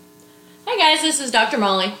guys, this is Dr.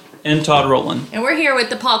 Molly. And Todd Rowland. And we're here with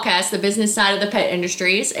the podcast, the business side of the pet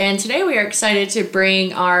industries. And today we are excited to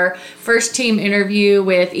bring our first team interview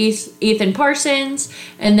with Ethan Parsons.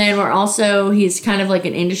 And then he's kind of like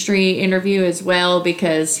an industry interview as well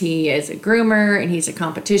because he is a groomer and he's a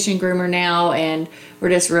competition groomer now. And we're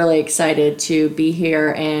just really excited to be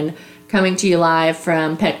here and coming to you live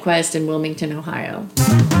from PetQuest in Wilmington, Ohio.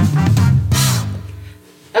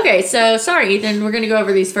 Okay, so sorry, Ethan. We're going to go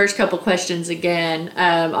over these first couple questions again.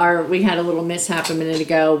 We had a little mishap a minute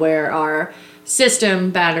ago where our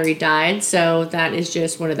system battery died. So that is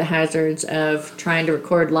just one of the hazards of trying to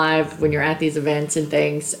record live when you're at these events and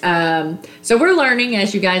things. So we're learning,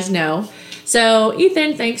 as you guys know. So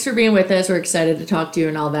Ethan, thanks for being with us. We're excited to talk to you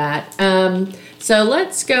and all that. So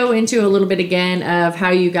let's go into a little bit again of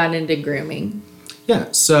how you got into grooming.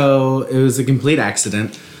 Yeah, so it was a complete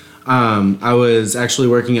accident. I was actually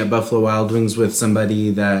working at Buffalo Wild Wings with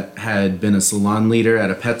somebody that had been a salon leader at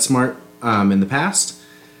a PetSmart in the past.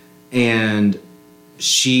 And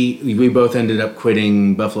we both ended up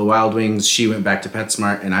quitting Buffalo Wild Wings. She went back to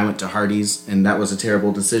PetSmart and I went to Hardee's, and that was a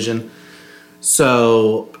terrible decision.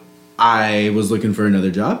 So I was looking for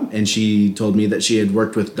another job, and she told me that she had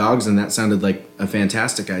worked with dogs, and that sounded like a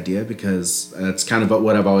fantastic idea because that's kind of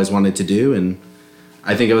what I've always wanted to do. And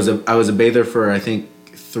I think I was a bather for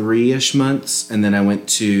 3-ish months, and then I went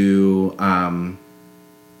to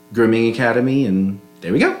grooming academy, and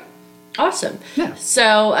there we go. Awesome. Yeah.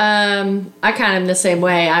 So I kind of in the same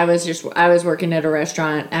way. I was working at a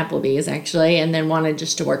restaurant, Applebee's actually, and then wanted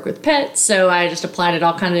just to work with pets. So I just applied at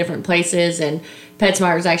all kind of different places, and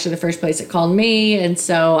PetSmart was actually the first place that called me, and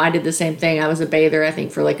so I did the same thing. I was a bather, I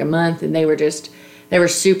think, for like a month, and they were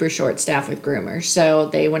super short staffed with groomers. So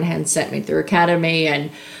they went ahead and sent me through academy,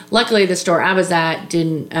 and luckily the store I was at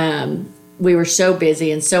we were so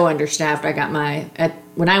busy and so understaffed.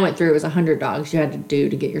 When I went through, it was 100 dogs you had to do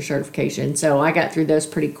to get your certification. So I got through those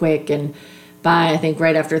pretty quick, and by I think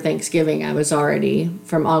right after Thanksgiving, I was already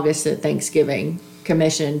from August to Thanksgiving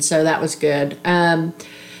commissioned. So that was good.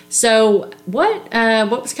 So what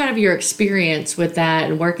was kind of your experience with that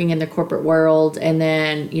and working in the corporate world? And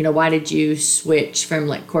then, why did you switch from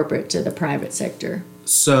like corporate to the private sector?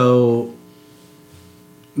 So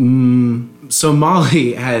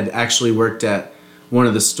Molly had actually worked at one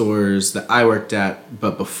of the stores that I worked at,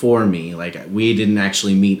 but before me. Like, we didn't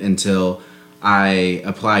actually meet until I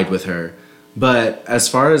applied with her. But as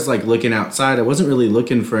far as like looking outside, I wasn't really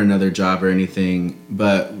looking for another job or anything,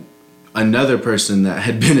 but another person that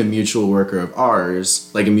had been a mutual worker of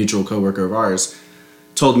ours, like a mutual coworker of ours,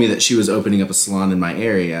 told me that she was opening up a salon in my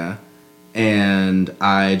area. And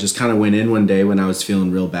I just kind of went in one day when I was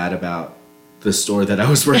feeling real bad about the store that I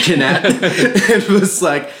was working at and was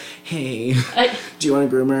like, hey, do you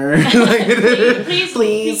want a groomer?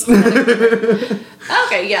 Please.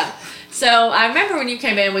 Okay, yeah. So I remember when you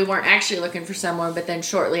came in, we weren't actually looking for someone, but then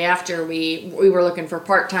shortly after we were looking for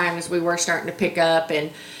part-time as we were starting to pick up,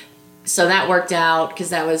 and so that worked out because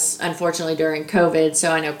that was unfortunately during COVID.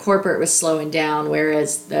 So I know corporate was slowing down,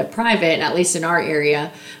 whereas the private, at least in our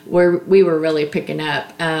area, we were really picking up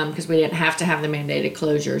because we didn't have to have the mandated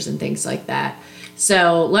closures and things like that.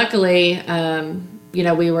 So luckily,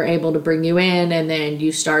 we were able to bring you in, and then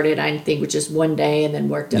you started, I think, with just one day and then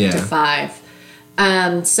worked up to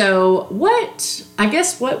 5. So what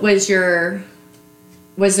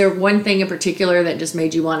was there one thing in particular that just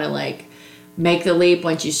made you want to like make the leap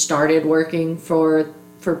once you started working for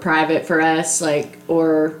private for us, like,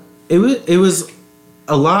 or it was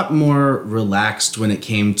a lot more relaxed when it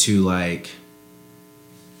came to like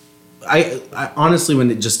I honestly,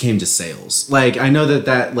 when it just came to sales, like, I know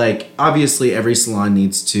that like obviously every salon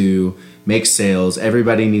needs to make sales,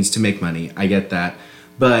 everybody needs to make money, I get that,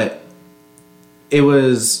 but it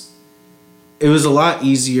was a lot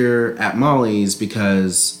easier at Molly's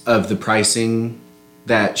because of the pricing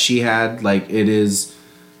that she had. Like, it's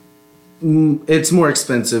more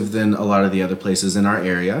expensive than a lot of the other places in our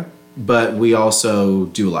area, but we also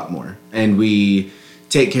do a lot more, and we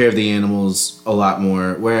take care of the animals a lot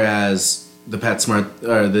more. Whereas the PetSmart,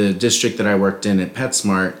 or the district that I worked in at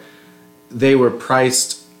PetSmart, they were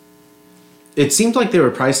priced, it seemed like they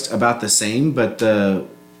were priced about the same, but the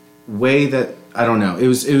way that, I don't know, it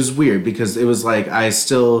was weird because it was like I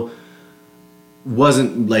still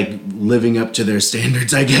wasn't like living up to their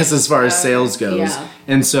standards, I guess, as far as sales goes. Yeah.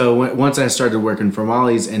 And so once I started working for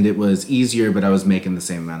Molly's, and it was easier, but I was making the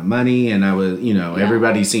same amount of money, and I was,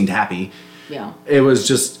 everybody seemed happy. Yeah. It was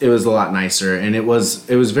a lot nicer, and it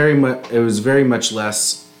was very much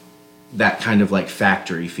less that kind of like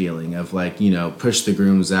factory feeling of like, push the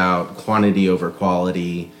grooms out, quantity over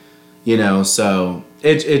quality. So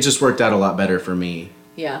it just worked out a lot better for me.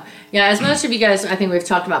 Yeah. Yeah, as most of you guys, I think we've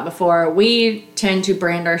talked about before, we tend to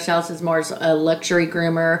brand ourselves as more as a luxury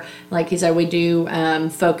groomer. Like you said, we do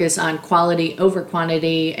focus on quality over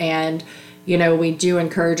quantity, and, we do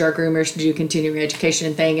encourage our groomers to do continuing education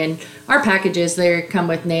and thing. And our packages, they come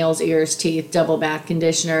with nails, ears, teeth, double bath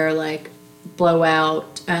conditioner, like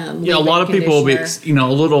blowout. A lot of people will be, a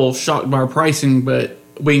little shocked by our pricing, but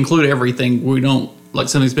we include everything. We don't, like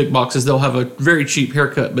some of these big boxes, they'll have a very cheap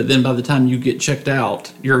haircut, but then by the time you get checked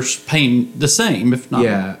out, you're paying the same, if not.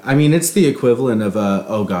 Yeah, I mean, it's the equivalent of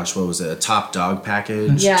what was it? A Top Dog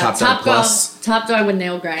package? Yeah, Top Dog Plus. Top Dog with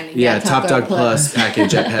nail grinding. Yeah, Top Dog Plus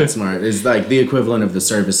package at PetSmart is like the equivalent of the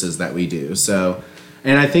services that we do. So,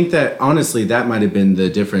 and I think that honestly, that might have been the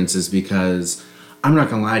difference, is because I'm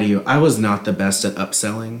not gonna lie to you, I was not the best at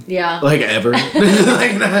upselling. Yeah. Like ever.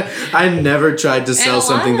 Like that. I never tried to sell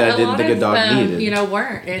something that I didn't think a dog needed.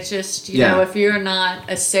 Weren't. It's just, if you're not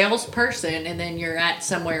a salesperson and then you're at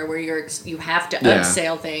somewhere where you have to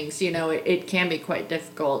upsell things, it can be quite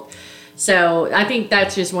difficult. So I think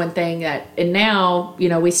that's just one thing and now,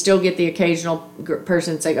 we still get the occasional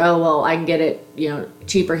person say, oh, well, I can get it,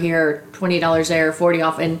 cheaper here, $20 there, $40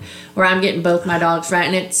 off, and where I'm getting both my dogs right.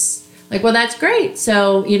 And it's like, well, that's great.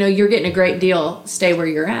 So, you're getting a great deal. Stay where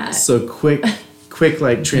you're at. So quick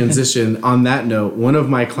like transition. On that note, one of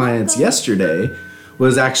my clients yesterday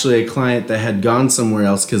was actually a client that had gone somewhere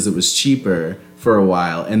else because it was cheaper for a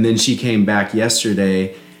while. And then she came back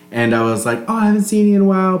yesterday and I was like, oh, I haven't seen you in a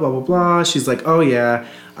while, blah, blah, blah. She's like, oh, yeah,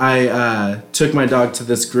 I took my dog to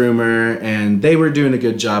this groomer and they were doing a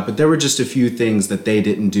good job, but there were just a few things that they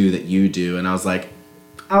didn't do that you do. And I was like,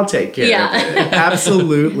 I'll take care of it.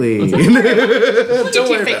 Absolutely. We'll get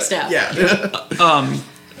you fixed up. Yeah.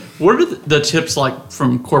 What are the tips like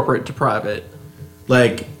from corporate to private?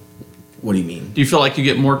 Like, what do you mean? Do you feel like you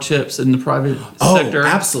get more tips in the private sector? Oh,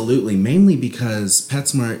 absolutely. Mainly because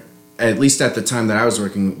PetSmart, at least at the time that I was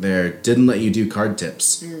working there, didn't let you do card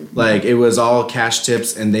tips. Mm-hmm. Like, it was all cash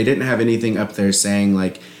tips, and they didn't have anything up there saying,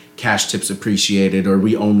 like, cash tips appreciated or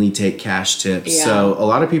we only take cash tips. Yeah. So a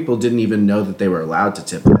lot of people didn't even know that they were allowed to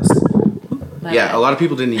tip us. A lot of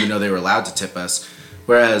people didn't even know they were allowed to tip us.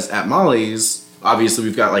 Whereas at Molly's, obviously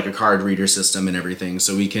we've got like a card reader system and everything,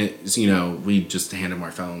 so we can, we just hand them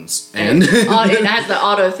our phones. And it has the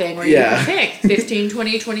auto thing where you can pick 15,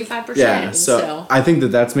 20, 25%. Yeah, so I think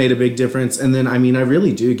that's made a big difference. And then, I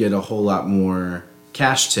really do get a whole lot more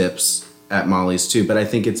cash tips at Molly's too, but I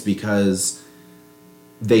think it's because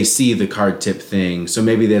they see the card tip thing. So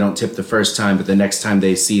maybe they don't tip the first time, but the next time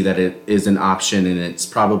they see that it is an option and it's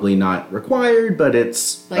probably not required, but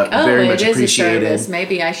it's like, very much appreciated. A service.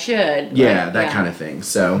 Maybe I should. Yeah, that kind of thing.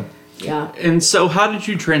 So, yeah. And so how did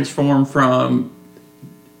you transform from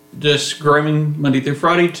just grooming Monday through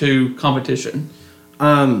Friday to competition?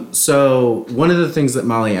 So one of the things that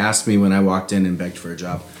Molly asked me when I walked in and begged for a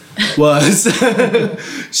job was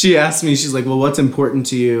she asked me, she's like, well, what's important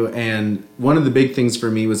to you? And one of the big things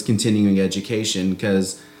for me was continuing education,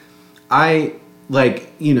 because I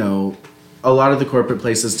a lot of the corporate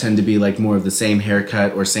places tend to be like more of the same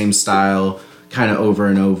haircut or same style kind of over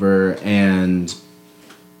and over, and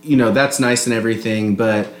that's nice and everything,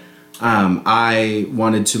 but I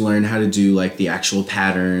wanted to learn how to do like the actual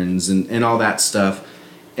patterns and all that stuff.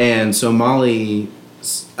 And so Molly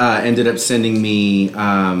ended up sending me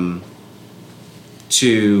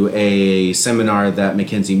to a seminar that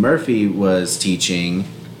Mackenzie Murphy was teaching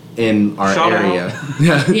in our area.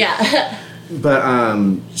 Yeah. But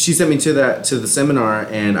she sent me to the seminar,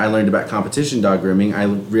 and I learned about competition dog grooming. I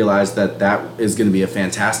realized that is going to be a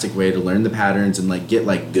fantastic way to learn the patterns and like get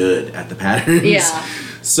like good at the patterns. Yeah.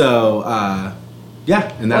 So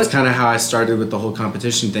and that's kind of how I started with the whole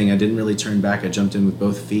competition thing. I didn't really turn back. I jumped in with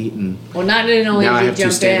both feet, and not only did you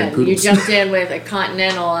jump in, poodles. You jumped in with a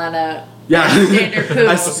Continental on a standard poodle.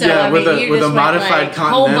 with a modified Continental,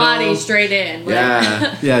 whole body straight in.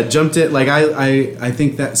 Jumped it like I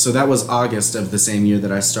think that. So that was August of the same year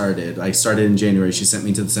that I started. I started in January. She sent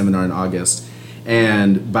me to the seminar in August,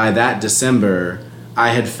 and by that December, I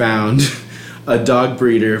had found a dog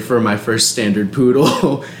breeder for my first standard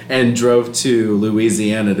poodle and drove to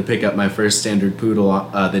Louisiana to pick up my first standard poodle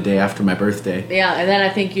the day after my birthday. Yeah, and then I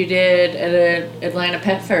think you did at an Atlanta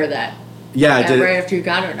Pet Fair I did right after you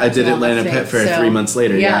got her. I did Atlanta Pet Fair 3 months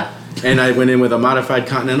later. Yeah. And I went in with a modified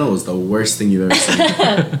Continental. It was the worst thing you've ever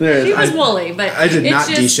seen. She was woolly, but I did not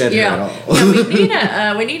de-shed her at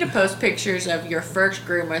all. We need to post pictures of your first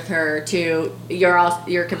groom with her too.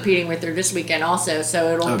 You're competing with her this weekend also,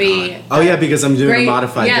 so it'll be. God. Oh yeah, because I'm doing a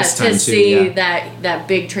modified this time too. To see that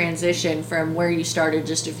big transition from where you started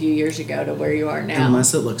just a few years ago to where you are now.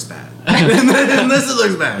 Unless it looks bad. Unless it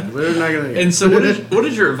looks bad, we're not gonna. And so, what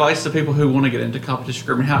is your advice to people who want to get into competition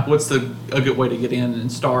grooming? What's a good way to get in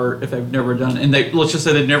and start if they've never done? And let's just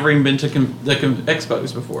say they've never even been to the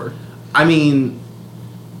expos before. I mean,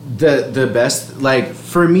 the best, like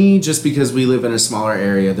for me, just because we live in a smaller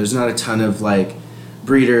area, there's not a ton of like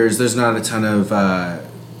breeders. There's not a ton of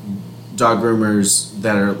dog groomers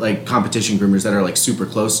that are like competition groomers that are like super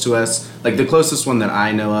close to us. Like the closest one that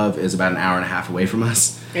I know of is about an hour and a half away from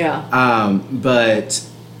us. Yeah. But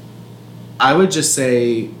I would just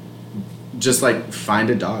say, just like find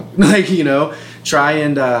a dog, like, try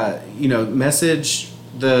and, message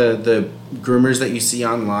the groomers that you see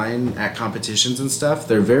online at competitions and stuff.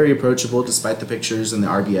 They're very approachable despite the pictures and the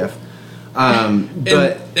RBF.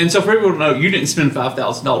 And so for people to know, you didn't spend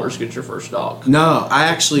 $5,000 to get your first dog. No, I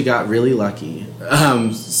actually got really lucky.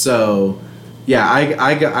 So yeah,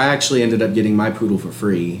 I actually ended up getting my poodle for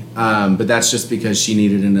free. But that's just because she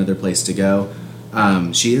needed another place to go.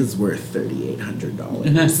 She is worth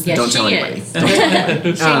 $3,800. Yes, Don't tell she anybody. is. Don't tell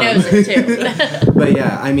anybody. She knows it too. But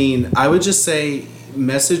yeah, I mean, I would just say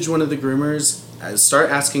message one of the groomers, start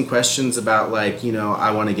asking questions about like,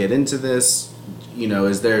 I want to get into this.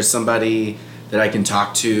 Is there somebody that I can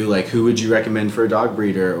talk to? Like, who would you recommend for a dog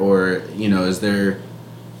breeder? Or,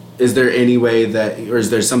 is there any way that, or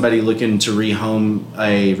is there somebody looking to rehome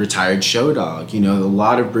a retired show dog? A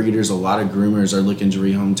lot of breeders, a lot of groomers are looking to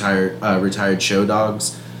rehome retired show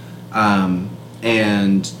dogs.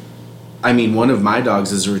 And I mean, one of my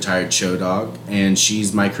dogs is a retired show dog, and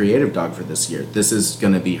she's my creative dog for this year. This is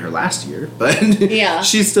going to be her last year, but yeah.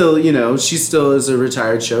 She's still, she still is a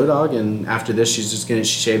retired show dog, and after this, she's just going to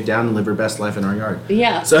shave down and live her best life in our yard.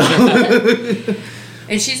 Yeah. So.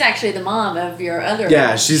 And she's actually the mom of your other.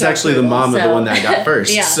 Yeah, she's actually the mom of the one that I got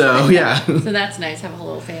first. Yeah. So, yeah. So that's nice, have a whole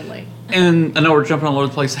little family. And I know we're jumping all over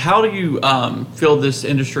the place. How do you feel this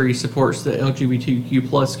industry supports the LGBTQ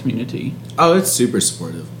plus community? Oh, it's super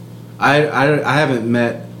supportive. I haven't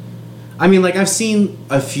met... I mean, like, I've seen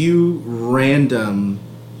a few random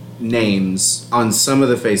names on some of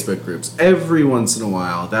the Facebook groups every once in a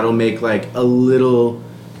while that'll make, like, a little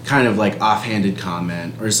kind of, like, offhanded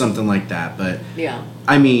comment or something like that. But, yeah.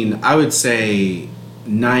 I mean, I would say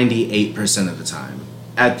 98% of the time,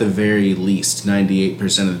 at the very least,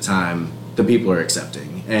 98% of the time, the people are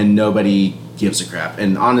accepting and nobody gives a crap.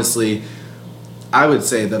 And honestly, I would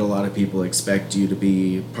say that a lot of people expect you to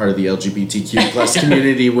be part of the LGBTQ plus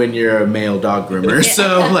community when you're a male dog groomer. Yeah.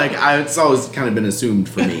 So, like, it's always kind of been assumed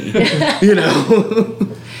for me,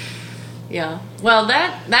 Yeah. Well,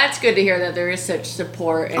 that's good to hear that there is such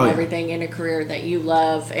support and everything in a career that you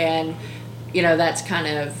love. And, that's kind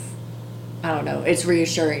of, I don't know, it's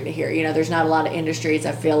reassuring to hear. There's not a lot of industries,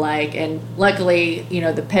 I feel like. And luckily,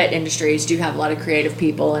 the pet industries do have a lot of creative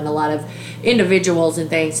people and a lot of individuals and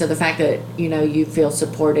things. So the fact that, you feel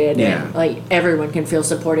supported and, like, everyone can feel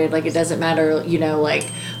supported. Like, it doesn't matter, like,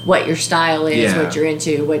 what your style is, what you're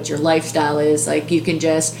into, what your lifestyle is. Like, you can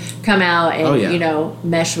just come out and,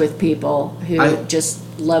 mesh with people who just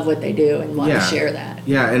love what they do and want to share that.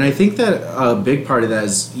 Yeah, and I think that a big part of that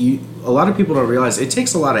is a lot of people don't realize it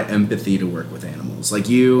takes a lot of empathy to work with animals. Like,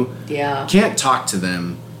 you can't talk to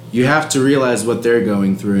them. You have to realize what they're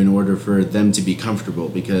going through in order for them to be comfortable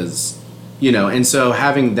because, and so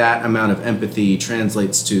having that amount of empathy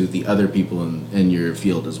translates to the other people in your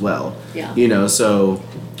field as well. Yeah. So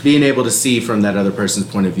being able to see from that other person's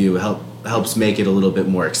point of view helps make it a little bit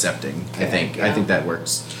more accepting, I think. Yeah. I think that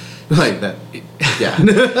works. Like that,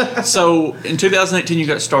 yeah. So in 2018, you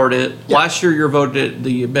got started. Yep. Last year, you were voted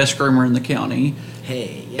the best groomer in the county.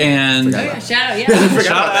 Hey, yeah. And shout out, shout out.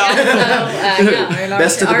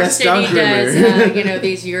 Best of the best dog groomer. Does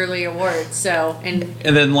these yearly awards. So and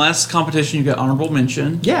then last competition, you got honorable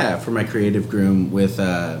mention. Yeah, for my creative groom with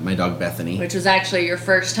my dog Bethany, which was actually your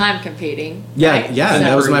first time competing. Yeah, right? yeah,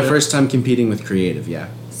 that was my first time competing with creative. Yeah.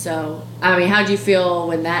 So I mean, how'd you feel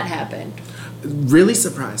when that happened? Really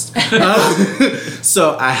surprised.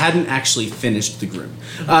 So I hadn't actually finished the groom.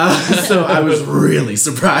 So I was really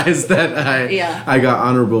surprised that I got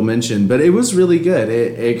honorable mention. But it was really good.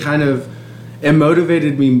 It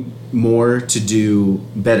motivated me more to do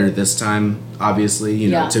better this time, obviously,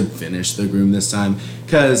 to finish the groom this time.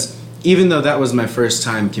 Because even though that was my first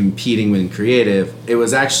time competing in creative, it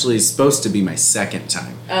was actually supposed to be my second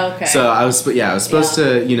time. Okay. So I was supposed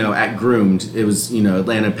to, at Groomed, it was,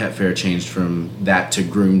 Atlanta Pet Fair changed from that to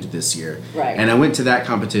Groomed this year. Right. And I went to that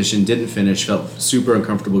competition, didn't finish, felt super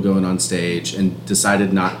uncomfortable going on stage, and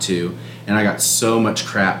decided not to. And I got so much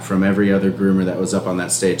crap from every other groomer that was up on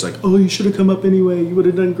that stage, like, oh, you should have come up anyway. You would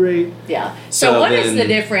have done great. Yeah. So what is the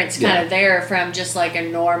difference kind of there from just like a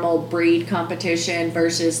normal breed competition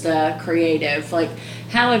versus the creative? Like,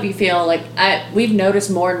 how have you feel? Like, we've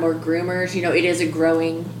noticed more and more groomers. It is a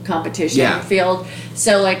growing competition field.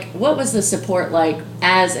 So, like, what was the support like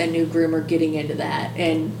as a new groomer getting into that?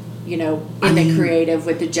 And the creative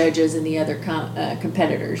with the judges and the other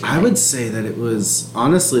competitors? I would say that it was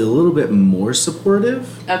honestly a little bit more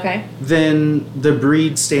supportive than the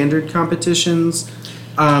breed standard competitions.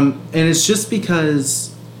 And it's just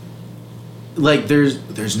because, like,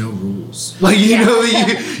 there's no rules. Like,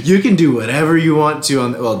 you can do whatever you want to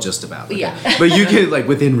on just about. Okay? Yeah. But you can, like,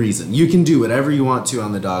 within reason. You can do whatever you want to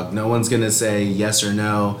on the dog. No one's going to say yes or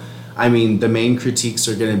no. I mean, the main critiques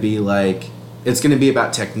are going to be, like, it's going to be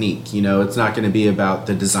about technique, it's not going to be about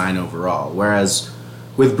the design overall. Whereas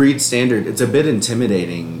with breed standard, it's a bit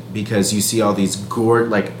intimidating because you see all these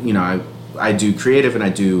I do creative and I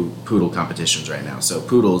do poodle competitions right now. So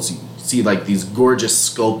poodles, you see like these gorgeous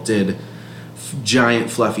sculpted,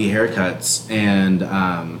 giant fluffy haircuts. And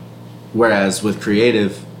whereas with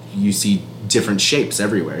creative, you see different shapes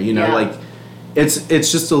everywhere, like it's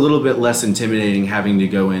just a little bit less intimidating having to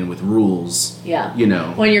go in with rules. Yeah.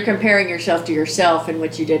 When you're comparing yourself to yourself and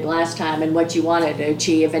what you did last time and what you wanted to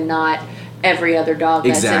achieve, and not every other dog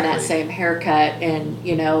that's in that same haircut. And do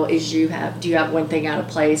you have one thing out of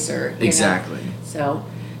place or exactly. So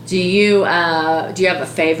do you have a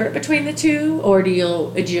favorite between the two, or do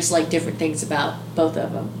you just like different things about both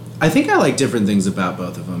of them? I think I like different things about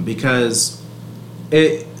both of them because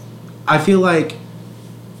I feel like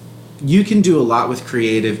you can do a lot with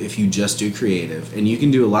creative if you just do creative, and you can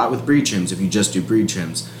do a lot with breed trims if you just do breed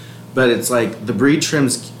trims. But it's like the breed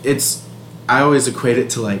trims, I always equate it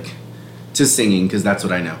to singing because that's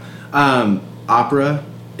what I know. Opera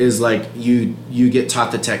is like you get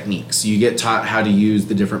taught the techniques. You get taught how to use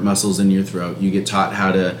the different muscles in your throat. You get taught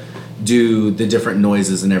how to do the different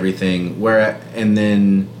noises and everything. And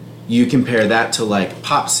then you compare that to like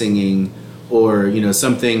pop singing or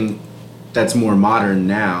something that's more modern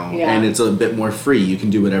now, and it's a bit more free. You can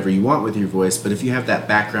do whatever you want with your voice, but if you have that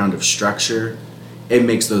background of structure, it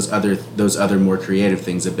makes those other more creative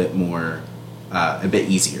things a bit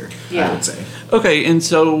easier. I would say. Okay, and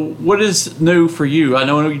so what is new for you? I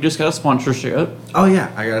know you just got a sponsorship. Oh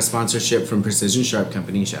yeah, I got a sponsorship from Precision Sharp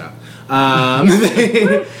Company. Shout out.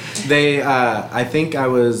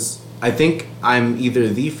 I think I'm either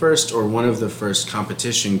the first or one of the first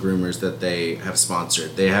competition groomers that they have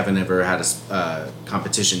sponsored. They haven't ever had a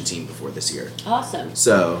competition team before this year. Awesome.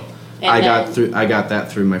 So I got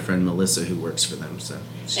that through my friend Melissa, who works for them. So.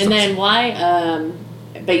 And then why?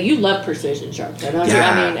 But you love Precision Sharp, though, don't you?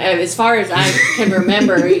 I mean, as far as I can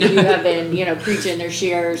remember, you have been, preaching their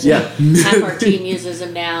shears. Yeah. Half our team uses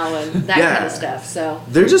them now and that kind of stuff. So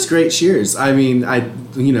they're just great shears. I mean,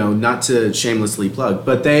 not to shamelessly plug,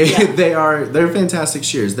 but they're fantastic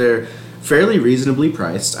shears. They're fairly reasonably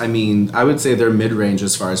priced. I mean, I would say they're mid-range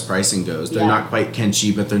as far as pricing goes. They're not quite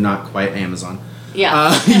Kenchi, but they're not quite Amazon.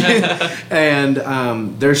 Yeah. And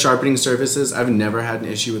their sharpening services, I've never had an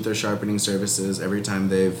issue with their sharpening services. Every time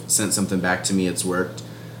they've sent something back to me, it's worked.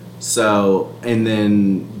 So, and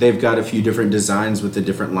then they've got a few different designs with the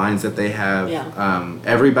different lines that they have. Yeah.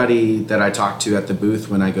 Everybody that I talk to at the booth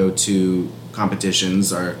when I go to competitions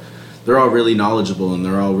they're all really knowledgeable, and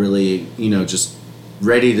they're all really, just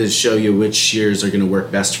ready to show you which shears are going to work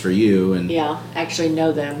best for you, and actually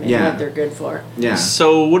know them and what they're good for. Yeah.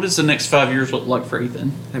 So what does the next 5 years look like for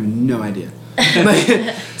Ethan? I have no idea.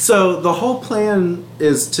 So the whole plan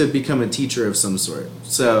is to become a teacher of some sort.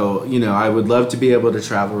 So, I would love to be able to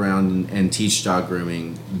travel around and teach dog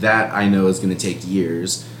grooming. That I know is going to take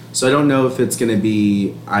years. So I don't know if it's going to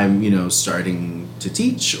be I'm, starting to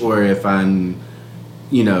teach, or if I'm,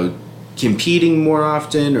 competing more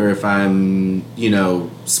often, or if I'm,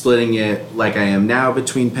 splitting it like I am now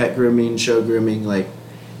between pet grooming, show grooming. Like,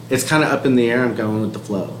 it's kind of up in the air. I'm going with the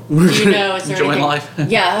flow. Is there enjoying life.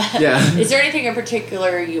 Yeah. Is there anything in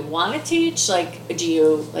particular you want to teach? Like, do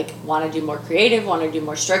you want to do more creative? Want to do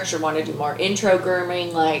more structure? Want to do more intro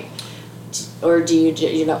grooming? Or do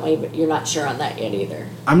you're not sure on that yet either?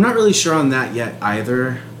 I'm not really sure on that yet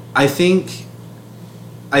either. I think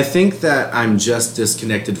that I'm just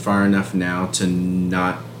disconnected far enough now to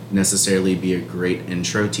not necessarily be a great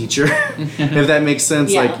intro teacher, if that makes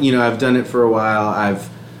sense. Like, I've done it for a while. I've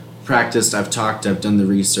practiced, I've talked, I've done the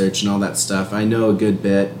research and all that stuff. I know a good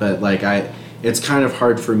bit, but like it's kind of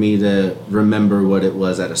hard for me to remember what it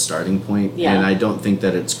was at a starting point. Yeah. And I don't think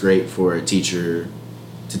that it's great for a teacher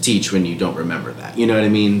to teach when you don't remember that. You know what I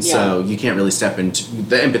mean? Yeah. So you can't really step into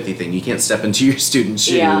the empathy thing. You can't step into your student's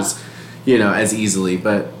shoes, as easily.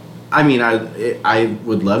 But I mean, I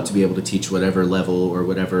would love to be able to teach whatever level or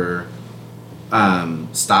whatever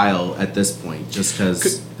style at this point, just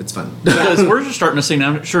because it's fun. Because we're just starting to see, and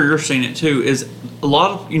I'm sure you're seeing it too, is a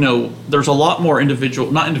lot of, there's a lot more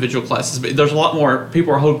not individual classes, but there's a lot more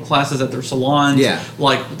people are holding classes at their salons. Yeah.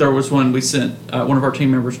 Like there was one we sent one of our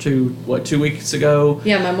team members to, 2 weeks ago?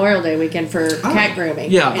 Yeah, Memorial Day weekend for cat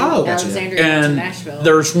grooming. Yeah. In Alexandria and Nashville.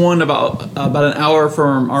 There's one about an hour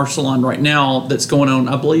from our salon right now that's going on,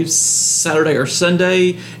 I believe, Saturday or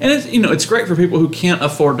Sunday. And it's, it's great for people who can't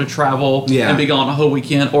afford to travel and be gone a whole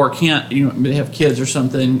weekend, or can't, they have kids or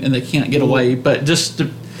something and they can't get away, but just to...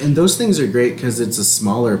 And those things are great because it's a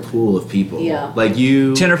smaller pool of people. Yeah. Like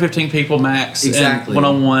 10 or 15 people max. Exactly.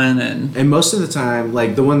 One-on-one. And most of the time,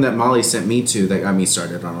 like the one that Molly sent me to that got me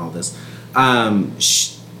started on all this,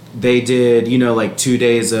 they did, 2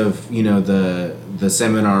 days of, the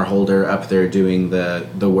seminar holder up there doing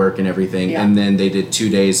the work and everything. Yeah. And then they did 2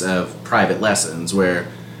 days of private lessons where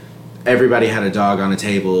everybody had a dog on a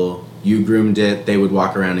table. You groomed it, they would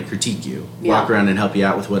walk around and critique you. Walk around and help you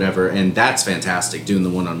out with whatever. And that's fantastic, doing the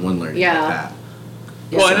one-on-one learning like that.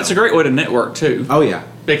 Well, and it's a great way to network, too. Oh, yeah.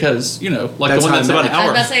 Because, like that's the one that's about an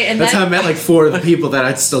hour. That's how I met, 4 of the people that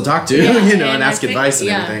I still talk to, and ask advice and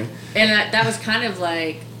everything. And that was kind of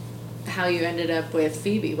like how you ended up with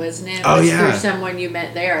Phoebe, wasn't it? Oh, yeah. Through someone you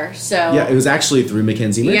met there. So yeah, it was actually through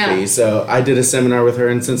Mackenzie Murphy. Yeah. So I did a seminar with her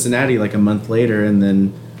in Cincinnati a month later, and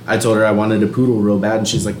then I told her I wanted a poodle real bad, and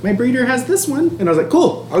she's like, my breeder has this one. And I was like,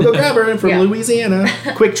 cool, I'll go grab her from Louisiana.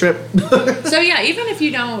 Quick trip. So, even if you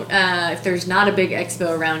don't, if there's not a big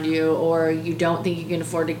expo around you, or you don't think you can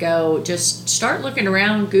afford to go, just start looking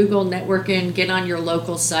around, Google networking, get on your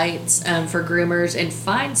local sites for groomers, and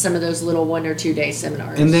find some of those little 1 or 2 day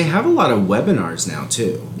seminars. And they have a lot of webinars now,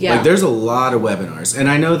 too. Yeah. There's a lot of webinars. And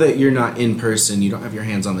I know that you're not in person, you don't have your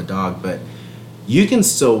hands on the dog, but you can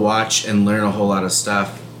still watch and learn a whole lot of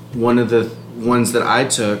stuff. One of the ones that I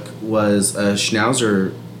took was a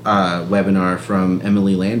Schnauzer webinar from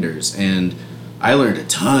Emily Landers, and I learned a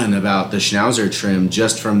ton about the Schnauzer trim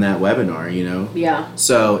just from that webinar, Yeah.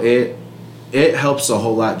 So it helps a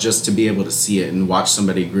whole lot just to be able to see it and watch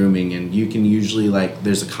somebody grooming, and you can usually,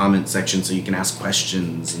 there's a comment section so you can ask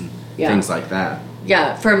questions and things like that.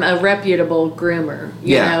 Yeah, from a reputable groomer,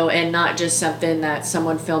 you know, and not just something that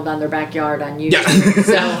someone filmed on their backyard on YouTube. Yeah.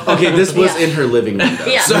 So, okay, this was in her living room, though.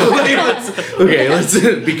 Yeah. So, let's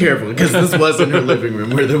be careful, because this was in her living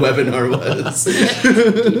room where the webinar was.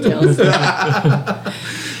 Details.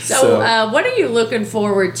 So, what are you looking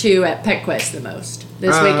forward to at PetQuest the most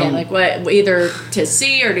this weekend? What, either to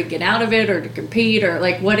see or to get out of it or to compete, or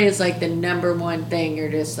what is the number one thing you're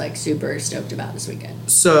just super stoked about this weekend?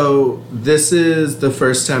 So this is the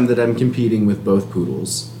first time that I'm competing with both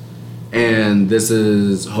poodles, and this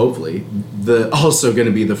is hopefully also going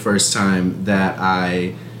to be the first time that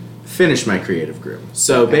I finish my creative groom.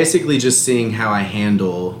 So basically, just seeing how I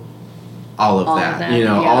handle all of that,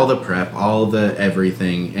 all the prep, all the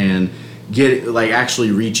everything, and get actually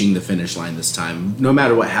reaching the finish line this time. No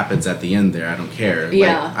matter what happens at the end there, I don't care.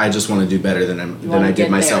 Yeah. I just want to do better than I did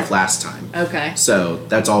myself last time. Okay. So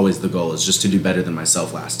that's always the goal, is just to do better than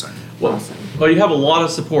myself last time. Awesome. Well, you have a lot of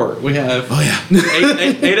support. We have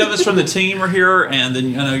eight of us from the team are here, and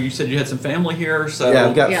then I know you said you had some family here. So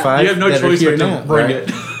I've got 5. You have no choice but to bring it.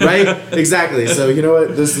 Right? Exactly. So you know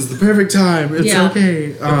what? This is the perfect time. It's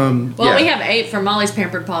okay. We have 8 from Molly's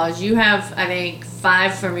Pampered Paws. You have, I think,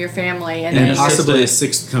 5 from your family, and then possibly a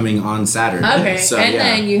 6th coming on Saturday. Okay, so,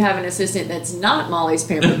 then you have an assistant that's not Molly's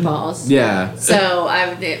Pampered Paws. Yeah. So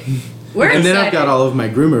we're and excited. Then I've got all of my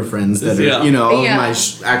groomer friends that are, all of my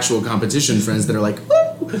actual competition friends that are like,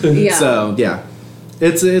 woo! Yeah. So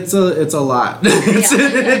it's a lot.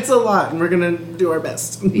 It's a lot, and we're gonna do our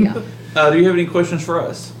best. Yeah. Do you have any questions for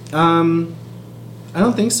us? I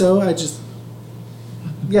don't think so. I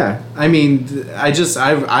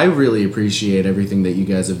really appreciate everything that you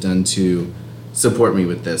guys have done to support me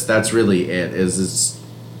with this. That's really it. This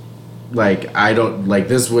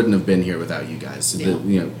wouldn't have been here without you guys.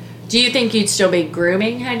 Yeah. Do you think you'd still be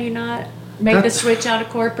grooming had you not made the switch out of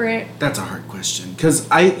corporate? That's a hard question, because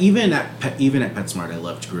even at PetSmart I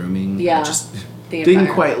loved grooming. Yeah.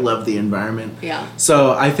 didn't quite love the environment. Yeah.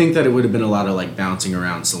 So I think that it would have been a lot of like bouncing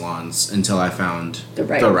around salons until I found the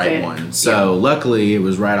right one. So luckily it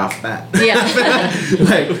was right off the bat. Yeah.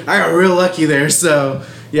 Like I got real lucky there. So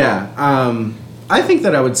yeah. I think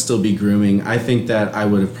that I would still be grooming. I think that I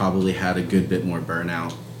would have probably had a good bit more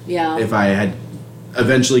burnout. Yeah. If I had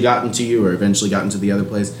eventually gotten to you or eventually gotten to the other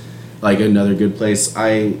place, like another good place,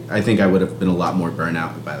 I think I would have been a lot more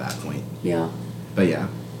burnout by that point. Yeah. But yeah.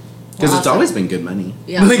 Because it's always been good money.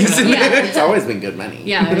 Yeah. It's always been good money.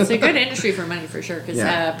 Yeah, it's a good industry for money for sure.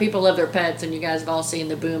 Because people love their pets, and you guys have all seen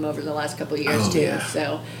the boom over the last couple of years too. Yeah.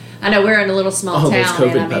 So I know we're in a little small town,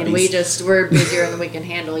 and I mean we're busier than we can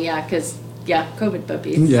handle. Yeah, because COVID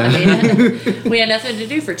puppies. Yeah. I mean, we had nothing to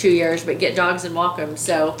do for 2 years but get dogs and walk them.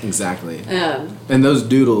 So exactly. And those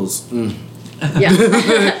doodles. Mm.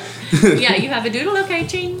 Yeah. Yeah, you have a doodle, okay,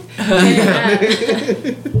 ching.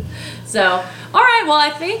 So, all right. Well, I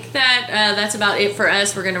think that that's about it for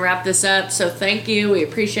us. We're going to wrap this up. So, thank you. We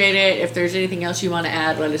appreciate it. If there's anything else you want to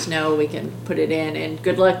add, let us know. We can put it in. And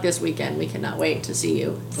good luck this weekend. We cannot wait to see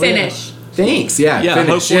you finish. Thanks. Yeah. Finish.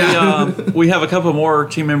 Hopefully, yeah. We have a couple more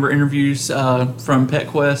team member interviews from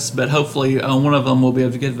PetQuest, but hopefully one of them will be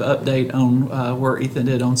able to give an update on where Ethan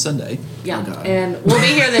did on Sunday. Yeah, and we'll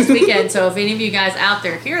be here this weekend. So if any of you guys out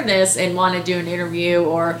there hear this and want to do an interview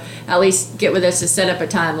or at least get with us to set up a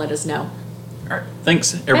time, let us know. All right.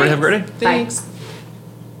 Thanks. Everybody have a great day. Thanks. Bye.